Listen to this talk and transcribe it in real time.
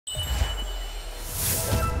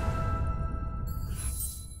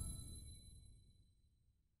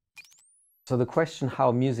So the question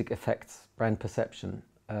how music affects brand perception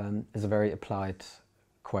is a very applied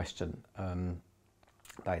question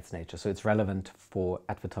by its nature. So it's relevant for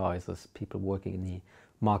advertisers, people working in the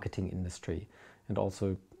marketing industry, and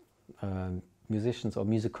also musicians or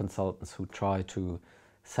music consultants who try to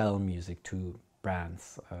sell music to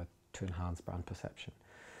brands to enhance brand perception.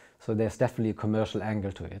 So there's definitely a commercial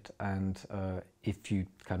angle to it, and if you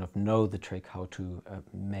kind of know the trick how to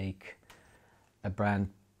make a brand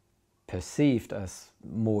perceived as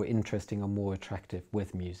more interesting or more attractive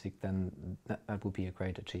with music, then that would be a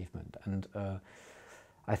great achievement. And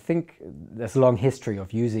I think there's a long history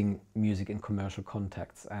of using music in commercial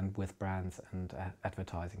contexts and with brands and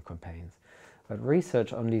advertising campaigns. But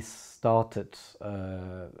research only started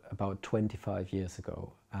about 25 years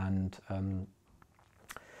ago, and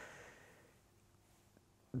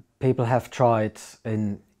people have tried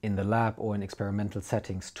in the lab or in experimental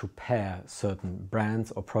settings to pair certain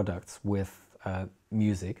brands or products with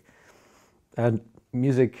music. And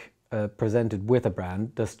music presented with a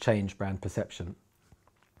brand does change brand perception,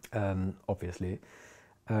 obviously.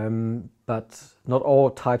 But not all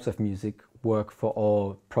types of music work for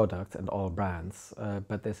all products and all brands,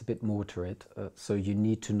 but there's a bit more to it. So you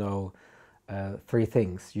need to know three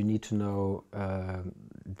things. You need to know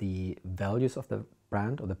the values of the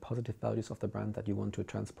brand, or the positive values of the brand that you want to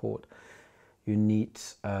transport. You need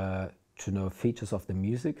to know features of the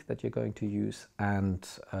music that you're going to use, and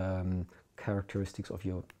characteristics of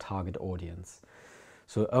your target audience.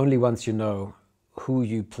 So only once you know who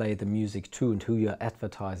you play the music to and who you're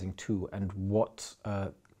advertising to, and what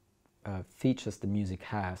features the music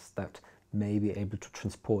has that may be able to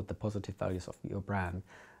transport the positive values of your brand,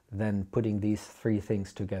 then putting these three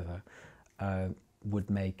things together would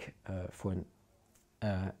make for an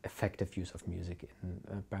effective use of music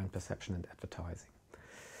in brand perception and advertising.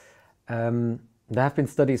 There have been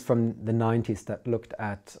studies from the 90s that looked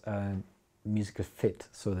at musical fit,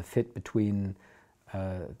 so the fit between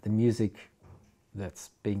the music that's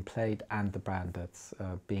being played and the brand that's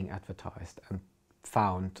being advertised, and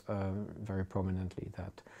found very prominently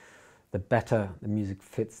that the better the music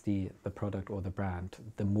fits the product or the brand,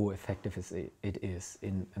 the more effective it is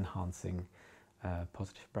in enhancing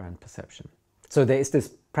positive brand perception. So there is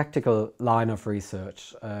this practical line of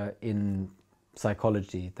research in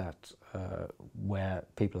psychology that where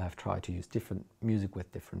people have tried to use different music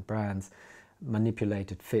with different brands,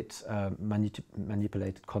 manipulated fit,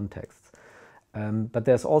 manipulated contexts. But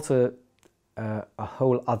there's also a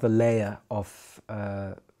whole other layer of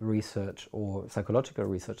research or psychological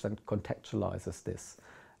research that contextualizes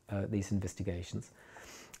these investigations.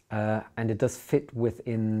 And it does fit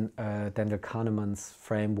within Daniel Kahneman's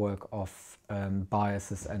framework of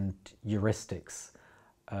biases and heuristics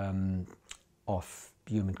of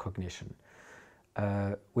human cognition,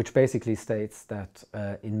 which basically states that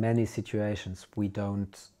in many situations we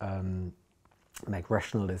don't make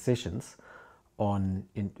rational decisions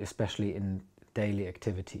especially in daily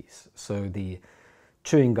activities. So the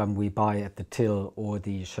chewing gum we buy at the till, or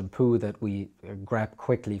the shampoo that we grab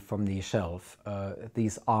quickly from the shelf,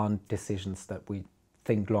 these aren't decisions that we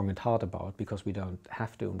think long and hard about, because we don't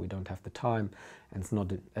have to and we don't have the time, and it's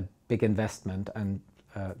not a big investment, and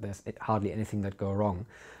there's hardly anything that go wrong.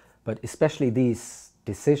 But especially these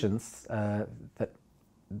decisions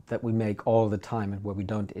that we make all the time and where we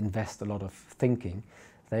don't invest a lot of thinking,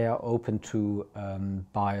 they are open to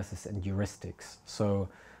biases and heuristics. So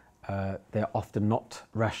they're often not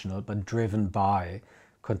rational, but driven by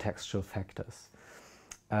contextual factors.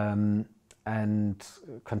 And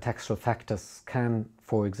contextual factors can,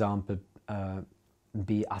 for example,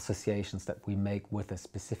 be associations that we make with a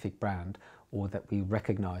specific brand, or that we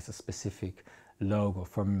recognize a specific logo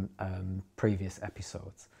from previous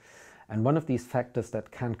episodes. And one of these factors that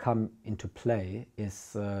can come into play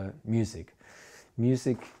is music.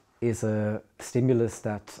 Music is a stimulus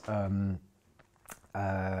that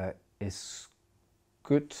is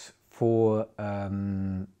good for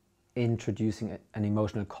introducing an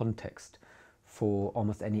emotional context for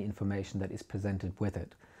almost any information that is presented with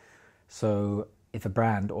it. So if a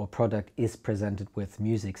brand or product is presented with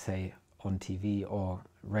music, say on TV or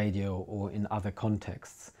radio or in other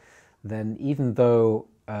contexts, then even though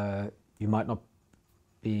you might not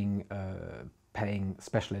be paying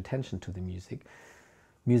special attention to the music,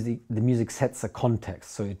 the music sets a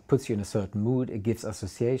context, so it puts you in a certain mood, it gives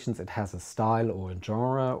associations, it has a style or a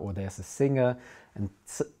genre, or there's a singer, and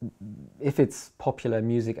if it's popular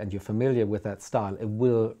music and you're familiar with that style, it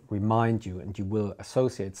will remind you and you will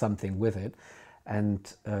associate something with it,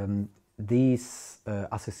 and these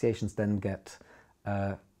associations then get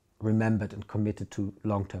remembered and committed to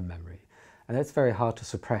long-term memory. And that's very hard to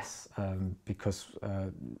suppress because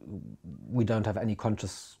we don't have any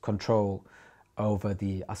conscious control over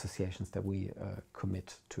the associations that we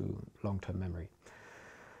commit to long-term memory.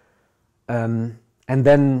 And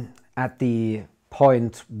then at the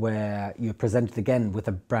point where you're presented again with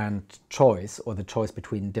a brand choice or the choice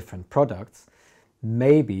between different products,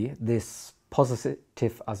 maybe this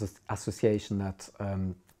positive association that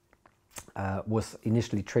was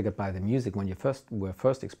initially triggered by the music when you were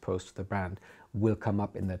first exposed to the brand will come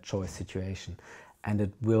up in that choice situation, and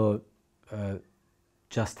it will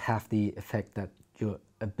just have the effect that you're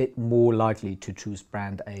a bit more likely to choose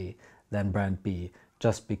brand A than brand B,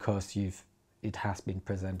 just because it has been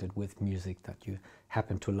presented with music that you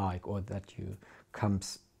happen to like or that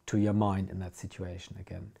comes to your mind in that situation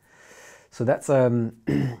again. So that's a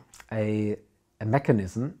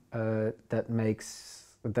mechanism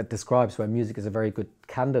that describes why music is a very good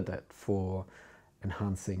candidate for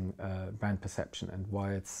enhancing brand perception and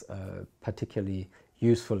why it's particularly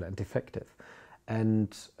useful and effective.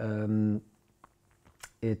 And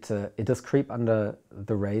it does creep under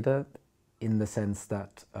the radar in the sense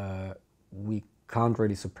that we can't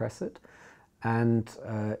really suppress it, and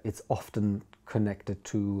it's often connected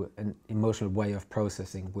to an emotional way of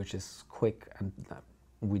processing which is quick and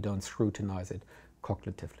we don't scrutinize it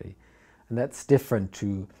cognitively. And that's different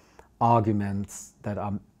to arguments that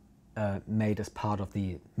are made as part of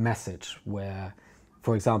the message, where,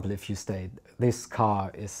 for example, if you state this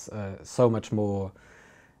car is so much more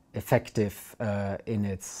effective in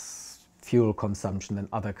its fuel consumption than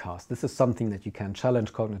other cars. This is something that you can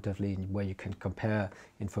challenge cognitively, where you can compare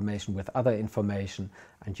information with other information,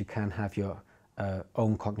 and you can have your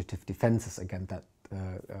own cognitive defenses against that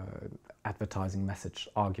advertising message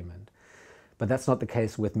argument. But that's not the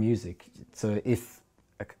case with music. So if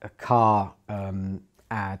a car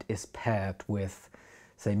ad is paired with,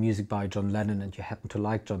 say, music by John Lennon, and you happen to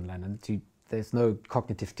like John Lennon, there's no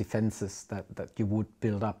cognitive defenses that you would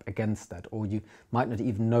build up against that, or you might not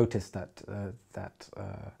even notice that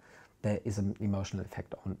there is an emotional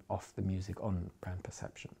effect of the music on brand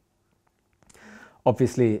perception.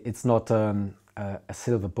 Obviously, it's not a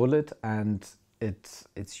silver bullet, and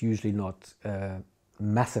it's usually not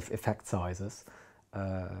massive effect sizes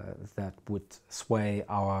that would sway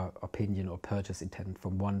our opinion or purchase intent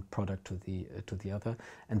from one product to the other.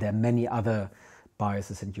 And there are many other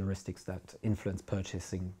biases and heuristics that influence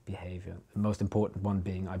purchasing behavior. The most important one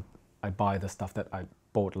being I buy the stuff that I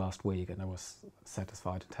bought last week and I was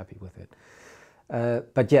satisfied and happy with it.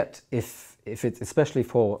 But yet, if it's especially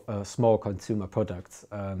for small consumer products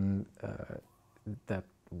where there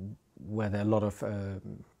are a lot of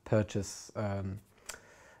purchases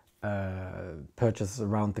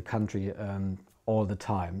around the country all the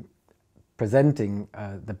time, presenting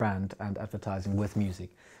the brand and advertising with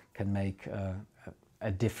music can make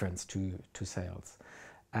a difference to sales.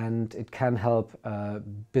 And it can help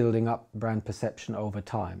building up brand perception over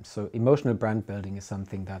time. So emotional brand building is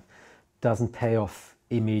something that doesn't pay off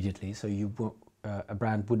immediately, so a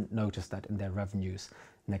brand wouldn't notice that in their revenues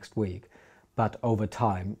next week. But over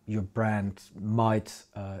time, your brand might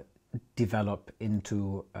develop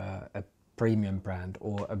into a premium brand,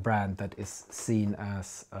 or a brand that is seen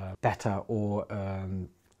as better or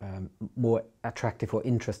more attractive or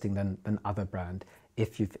interesting than other brand,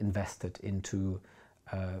 if you've invested into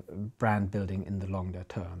brand building in the longer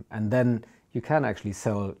term. And then you can actually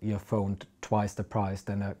sell your phone twice the price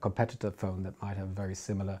than a competitor phone that might have very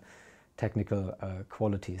similar technical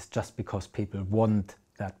qualities, just because people want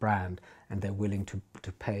that brand and they're willing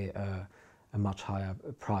to pay a much higher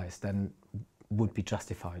price than would be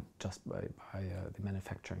justified just by the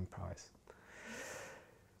manufacturing price.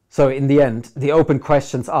 So in the end, the open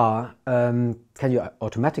questions are, can you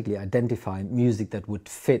automatically identify music that would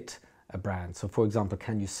fit a brand? So for example,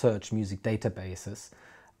 can you search music databases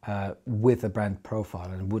with a brand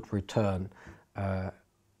profile and would return a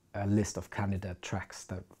list of candidate tracks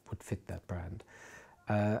that would fit that brand?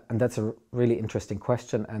 And that's a really interesting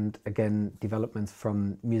question, and again, developments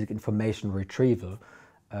from music information retrieval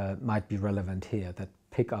might be relevant here, that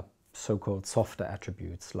pick up so-called softer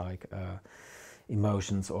attributes like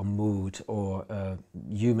emotions or mood or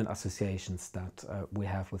human associations that we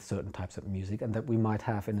have with certain types of music, and that we might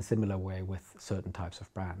have in a similar way with certain types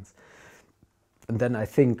of brands. And then I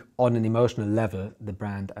think on an emotional level, the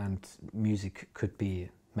brand and music could be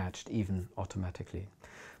matched even automatically.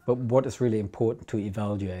 But what is really important to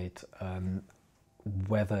evaluate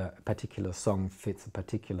whether a particular song fits a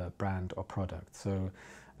particular brand or product. So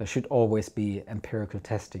there should always be empirical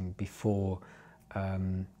testing before a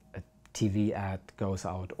TV ad goes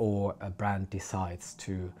out or a brand decides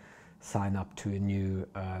to sign up to a new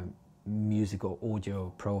music or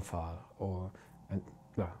audio profile or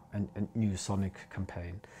a new sonic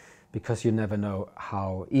campaign, because you never know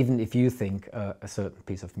how, even if you think a certain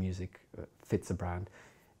piece of music fits a brand,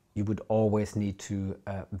 you would always need to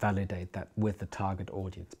validate that with the target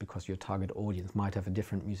audience, because your target audience might have a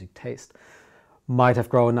different music taste, might have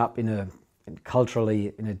grown up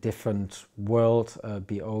culturally in a different world,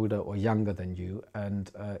 be older or younger than you,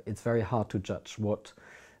 and it's very hard to judge what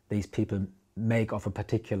these people make of a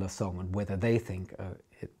particular song and whether they think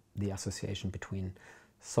the association between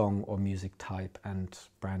song or music type and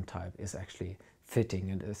brand type is actually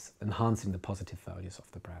fitting and is enhancing the positive values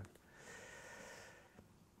of the brand.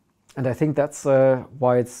 And I think that's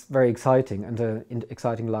why it's very exciting and an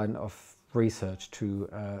exciting line of research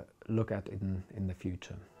to look at in the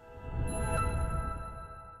future.